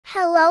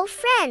Hello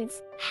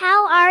friends,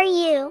 how are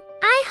you?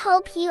 I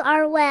hope you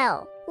are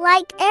well.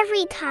 Like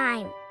every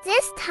time,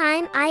 this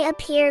time I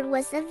appeared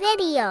with a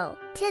video.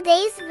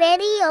 Today's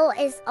video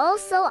is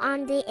also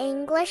on the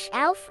English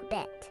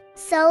alphabet.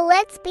 So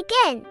let's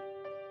begin.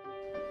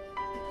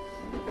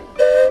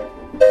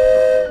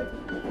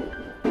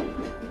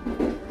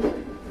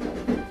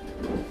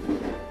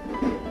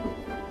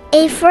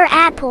 A for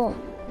apple.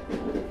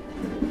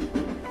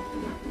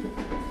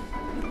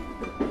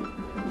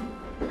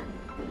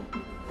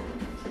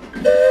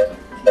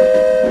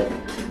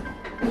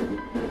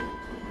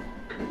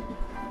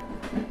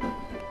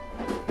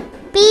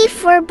 B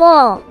for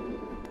ball.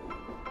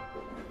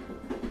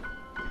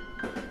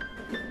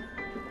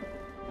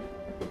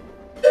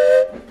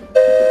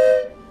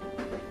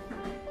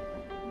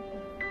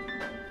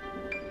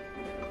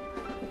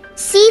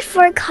 C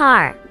for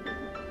car.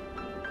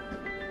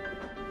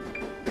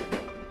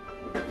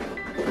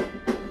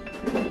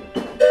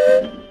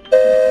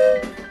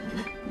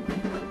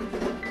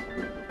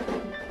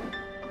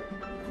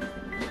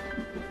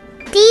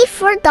 D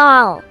for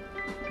doll.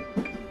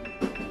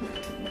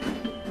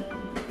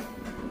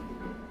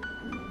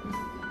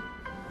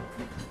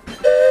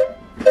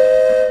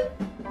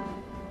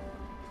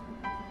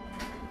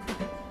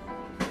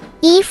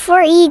 E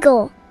for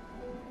eagle.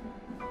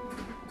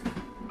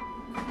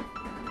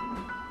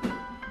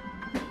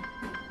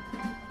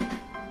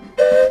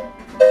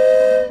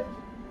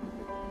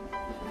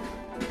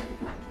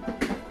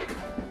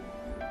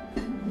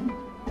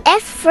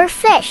 F for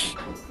fish.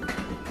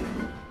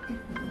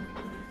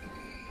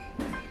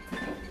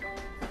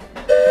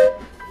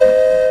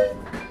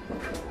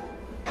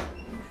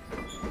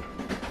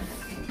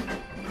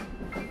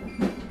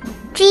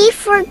 G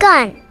for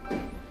gun.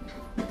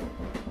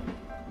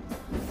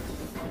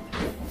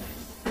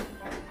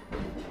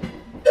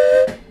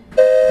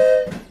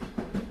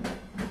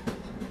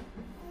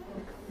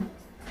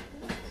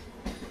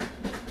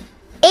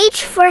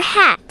 H for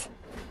hat.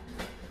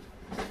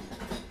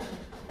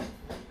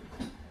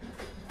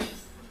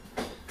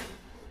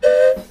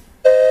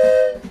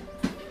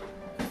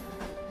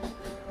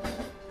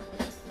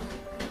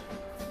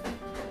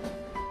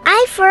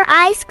 I for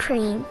ice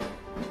cream.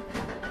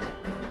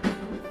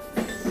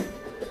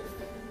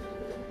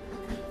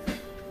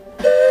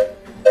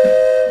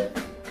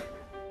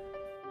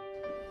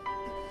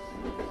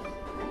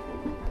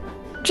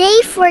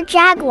 J for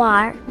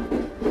jaguar.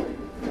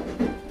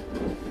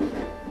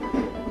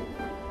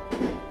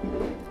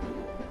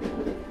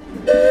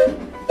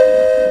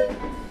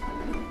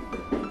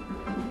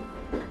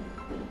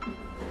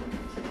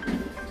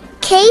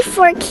 K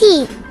for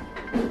key.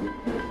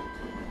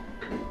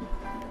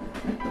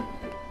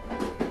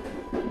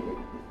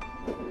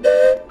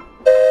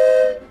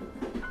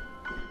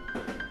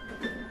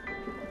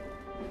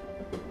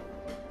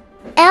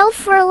 L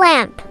for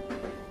lamp.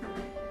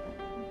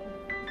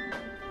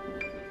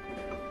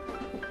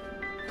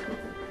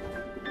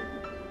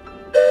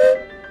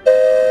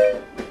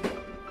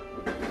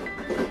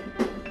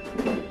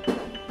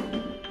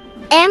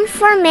 M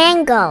for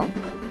mango.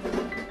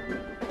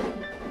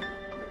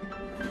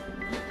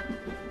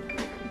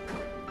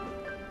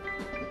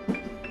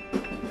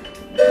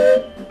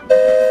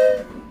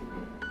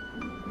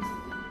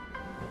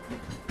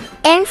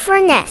 N for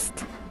nest.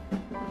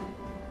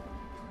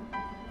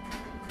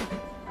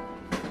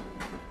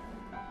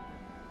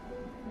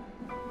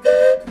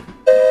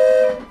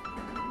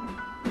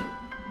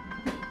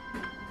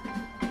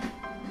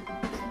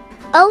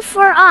 O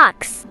for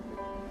ox.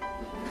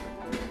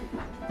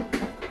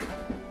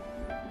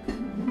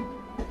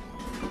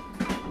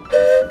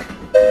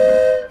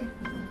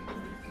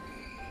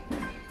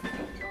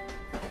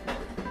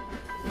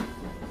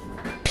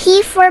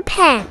 P for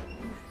pen.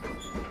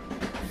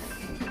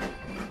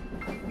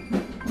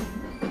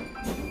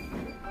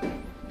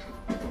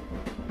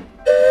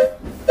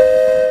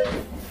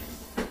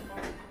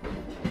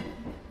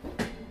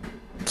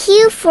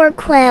 Q for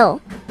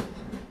quill.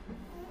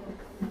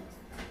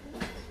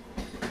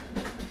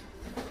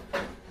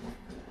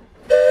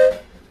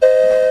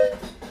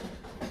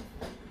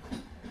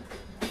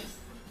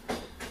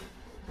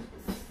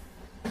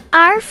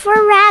 R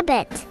for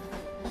rabbit.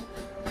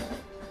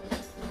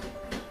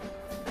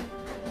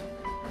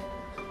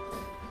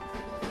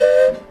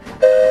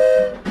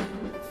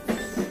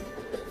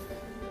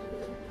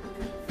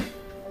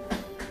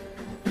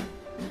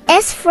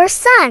 S for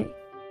sun.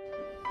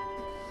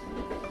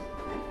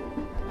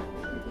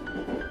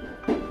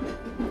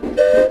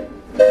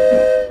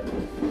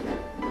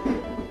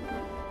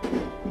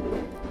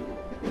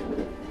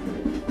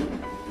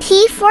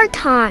 T for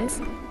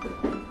tongs.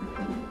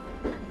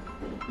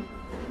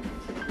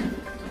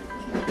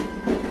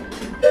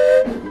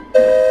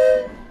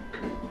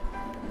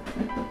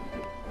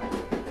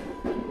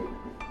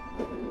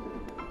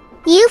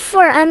 U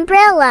for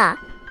umbrella.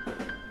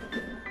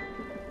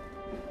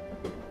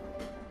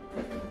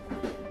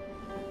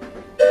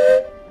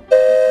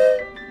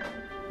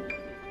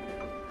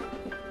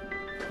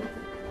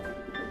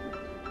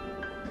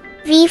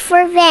 V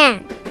for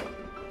van.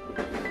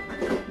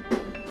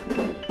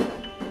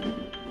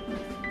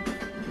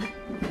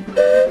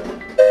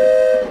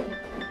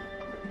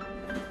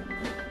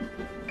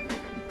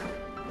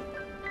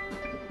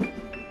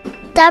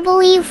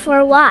 W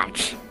for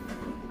watch.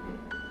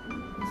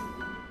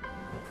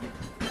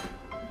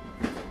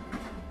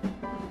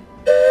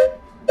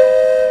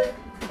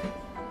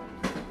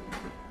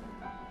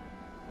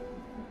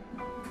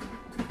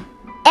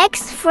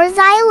 X for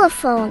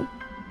xylophone.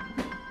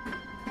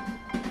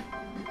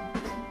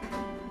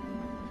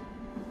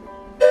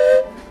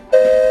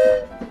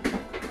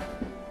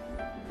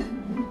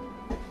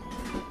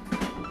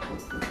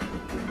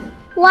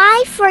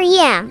 Y for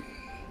yam.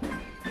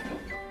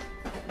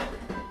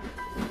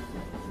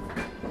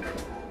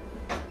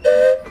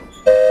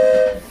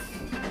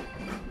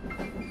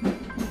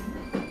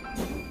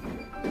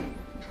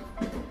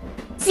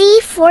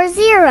 Z for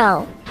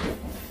zero.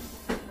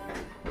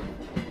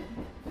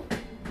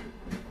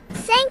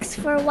 Thanks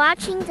for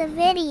watching the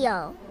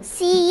video.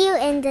 See you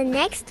in the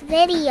next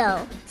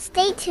video.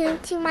 Stay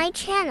tuned to my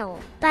channel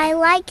by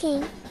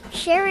liking,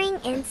 sharing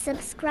and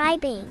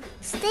subscribing.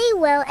 Stay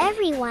well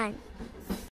everyone.